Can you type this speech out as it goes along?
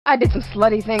I did some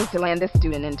slutty things to land this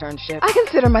student internship. I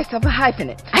consider myself a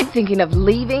hyphenate. I'm thinking of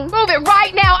leaving. Move it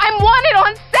right now. I'm wanted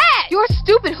on set. Your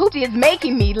stupid hoopty is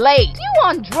making me late. You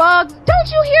on drugs? Don't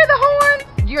you hear the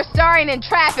horns? You're starring in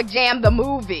Traffic Jam, the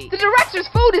movie. The director's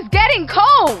food is getting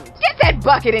cold. Get that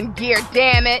bucket in gear,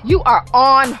 damn it. You are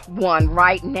on one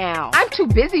right now. I'm too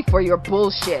busy for your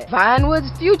bullshit.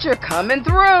 Vinewood's future coming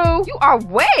through. You are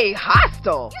way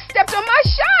hostile. You stepped on my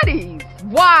shotties.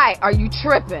 Why are you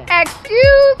tripping?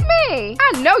 Excuse me.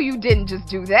 I know you didn't just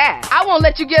do that. I won't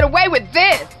let you get away with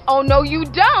this. Oh, no, you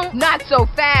don't. Not so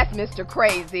fast, Mr.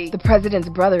 Crazy. The president's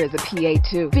brother is a PA,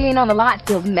 too. Being on the lot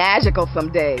feels magical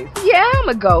some days. Yeah, I'm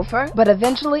a gopher, but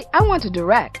eventually I want to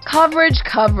direct. Coverage.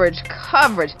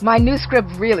 My new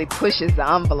script really pushes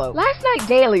the envelope. Last night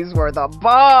dailies were the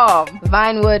bomb.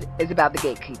 Vinewood is about the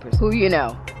gatekeepers. Who you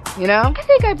know? You know? I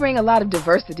think I bring a lot of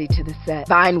diversity to the set.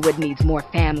 Vinewood needs more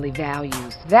family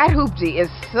values. That hoopty is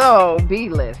so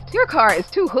B-list. Your car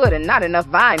is too hood and not enough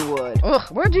Vinewood. Ugh,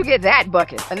 where'd you get that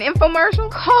bucket? An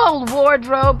infomercial? Call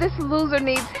wardrobe. This loser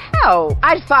needs help.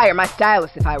 I'd fire my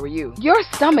stylist if I were you. Your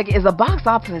stomach is a box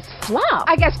office flop.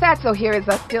 I guess Fatso here is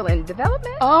still in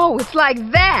development? Oh, it's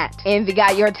like that. Envy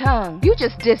got your tongue. You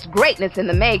just dissed greatness in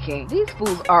the making. These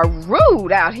fools are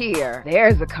rude out here.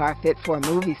 There's a car fit for a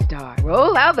movie star.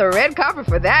 Roll out the red carpet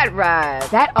for that ride.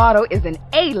 That auto is an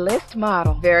A-list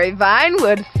model. Very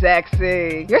Vinewood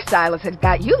sexy. Your stylist has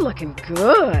got you looking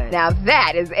good. Now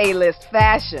that is A-list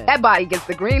fashion. That body gets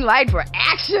the green light for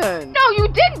action. No, you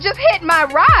didn't just hit my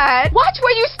ride. Watch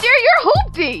where you steer your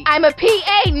hoopty. I'm a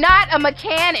PA, not a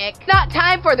mechanic. Not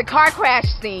time for the car crash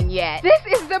scene yet. This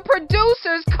is the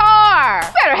producer's car.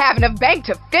 Better have enough bank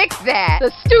to fix that.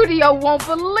 The studio won't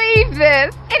believe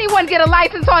this. Anyone get a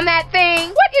license on that thing?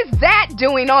 What is that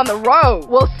doing on the road?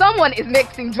 Well, someone is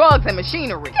mixing drugs and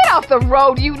machinery. Get off the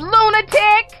road, you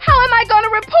lunatic! How am I gonna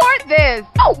report this?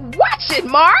 Oh, watch it,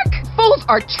 Mark! Fools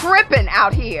are tripping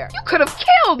out here. You could have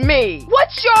killed me.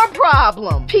 What's your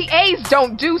problem? PAs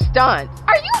don't do stunts.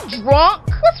 Are you drunk?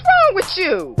 What's wrong with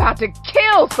you? About to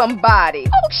kill somebody.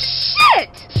 Oh,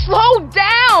 shit! Slow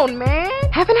down, man.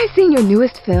 Haven't I seen your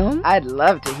newest film? I'd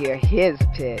love to hear his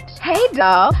pitch. Hey,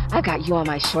 doll. I got you on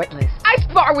my short list. I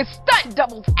spar with stunt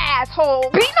doubles, asshole.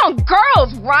 Beating on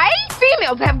girls, right?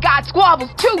 Females have got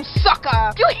squabbles too,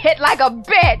 sucker. You hit like a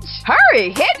bitch.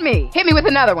 Hurry, hit me. Hit me with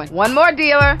another one. One more,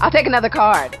 dealer. I'll take another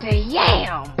card.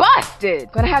 Damn.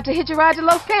 Busted. Gonna have to hit your ride to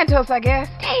Los Santos, I guess.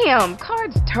 Damn,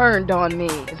 cards turned on me.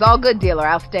 It's all good, dealer.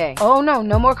 I'll stay. Oh,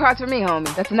 no more cards for me,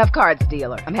 homie. That's enough cards,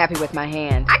 dealer. I'm happy with my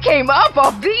hand. I came up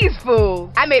off these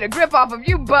fools. I made a grip off of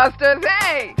you busters.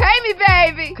 Hey, pay me,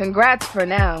 baby. Congrats for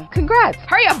now. Congrats.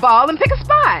 Hurry up, ball, and pick a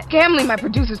spot. Gambling my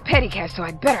producer's petty cash, so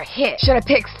I'd better hit. Should I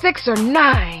pick 6 or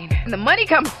 9? And the money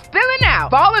comes spilling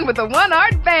out. Balling with a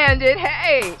one-armed bandit.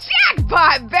 Hey,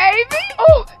 jackpot, baby.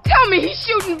 Oh, tell me he's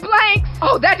shooting blanks.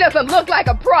 Oh, that doesn't look like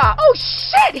a prop. Oh,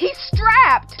 shit, he's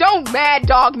strapped. Don't mad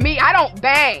dog me. I don't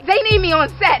bang. They need me on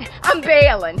set. I'm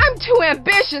bailing. I'm too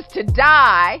ambitious to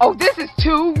die. Oh, this is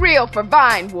too real for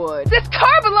Vinewood. This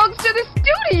car belongs to the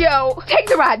studio. Take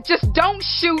the ride. Just don't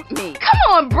shoot me. Come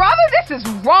on, brother. This is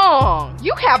wrong.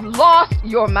 You have lost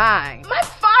your mind. My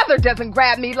father doesn't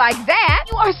grab me like that.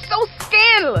 You are so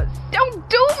scandalous. Don't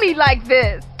do me like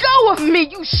this. Go of me,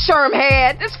 you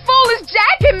shermhead. This fool is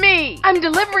jacking me. I'm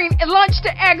delivering lunch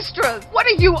to extras. What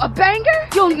are you, a banger?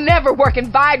 You'll never work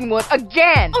in Vinewood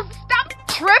again. Oh, stop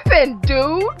tripping,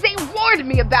 dude. They warned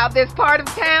me about this part of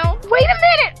town. Wait a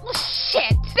minute. Oh,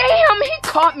 shit. Damn, he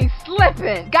caught me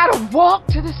slipping. Gotta walk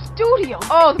to the studio.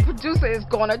 Oh, the producer is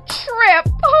gonna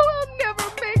trip. Oh, I'll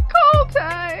never make call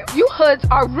time. You hoods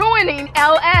are ruining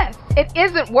LS. It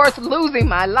isn't worth losing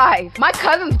my life. My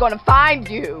cousin's gonna find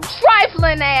you.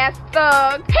 Trifling ass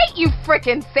thug. Hate you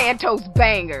frickin' Santos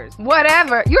bangers.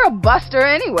 Whatever, you're a buster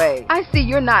anyway. I see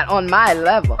you're not on my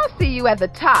level. I'll see you at the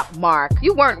top, Mark.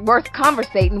 You weren't worth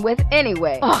conversating with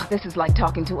anyway. Oh, this is like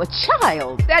talking to a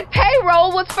child. That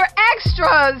payroll was for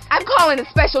extras. I'm calling a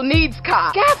special needs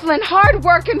cop. Gaffling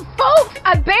hard-working folks.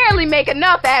 I barely make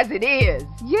enough as it is.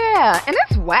 Yeah, and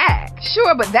it's whack.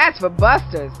 Sure, but that's for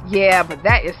busters. Yeah, but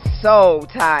that is so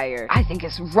tired. I think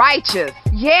it's righteous.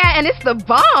 Yeah, and it's the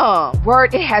bomb.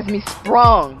 Word, it has me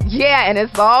sprung. Yeah, and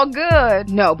it's all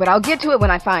good. No, but I'll get to it when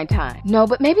I find time. No,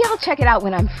 but maybe I'll check it out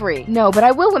when I'm free. No, but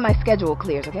I will when my schedule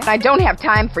clears, okay? I don't have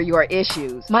time for your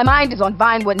issues. My mind is on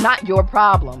Vinewood, not your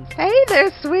problems. Hey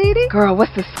there, sweetie. Girl,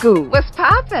 what's the scoop? What's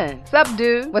poppin'? Sup,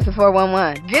 dude? What's the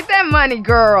 411? Get that money,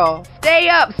 girl. Stay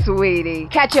up, sweetie.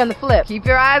 Catch you on the flip. Keep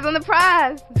your eyes on the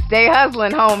prize. Stay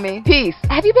hustling, homie. Peace.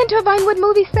 Have you been to a Vinewood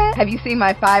movie set? yet? Have you seen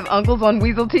my 5 uncles on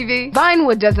Weasel TV?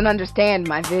 Vinewood doesn't understand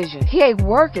my vision. PA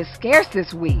work is scarce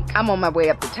this week. I'm on my way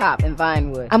up the top in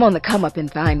Vinewood. I'm on the come up in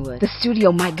Vinewood. The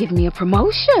studio might give me a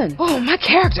promotion. Oh, my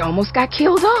character almost got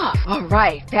killed off. All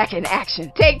right, back in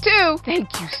action. Take 2.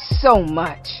 Thank you so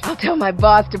much. I'll tell my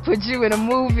boss to put you in a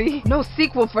movie. No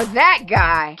sequel for that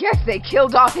guy. Guess they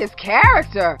killed off his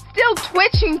character. Still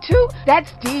twitching too?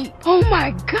 That's deep. Oh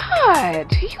my God.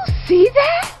 Do you see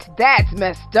that? That's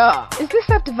messed up. Is this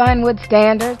up to Vinewood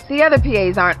standards? The other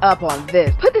PAs aren't up on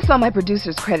this. Put this on my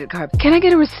producer's credit card. Can I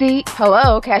get a receipt?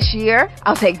 Hello, cashier?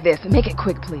 I'll take this. Make it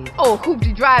quick, please. Oh,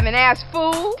 hoopty driving ass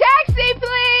fool. Taxi,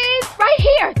 please! Right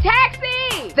here,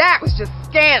 taxi! That was just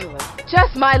scandalous.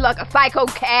 Just my luck, a psycho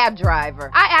cab driver.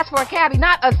 I asked for a cabbie,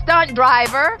 not a stunt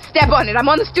driver. Step on it, I'm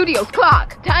on the studio's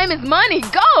clock. Time is money,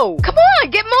 go! Come on,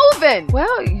 get moving!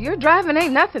 Well, your driving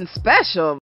ain't nothing special.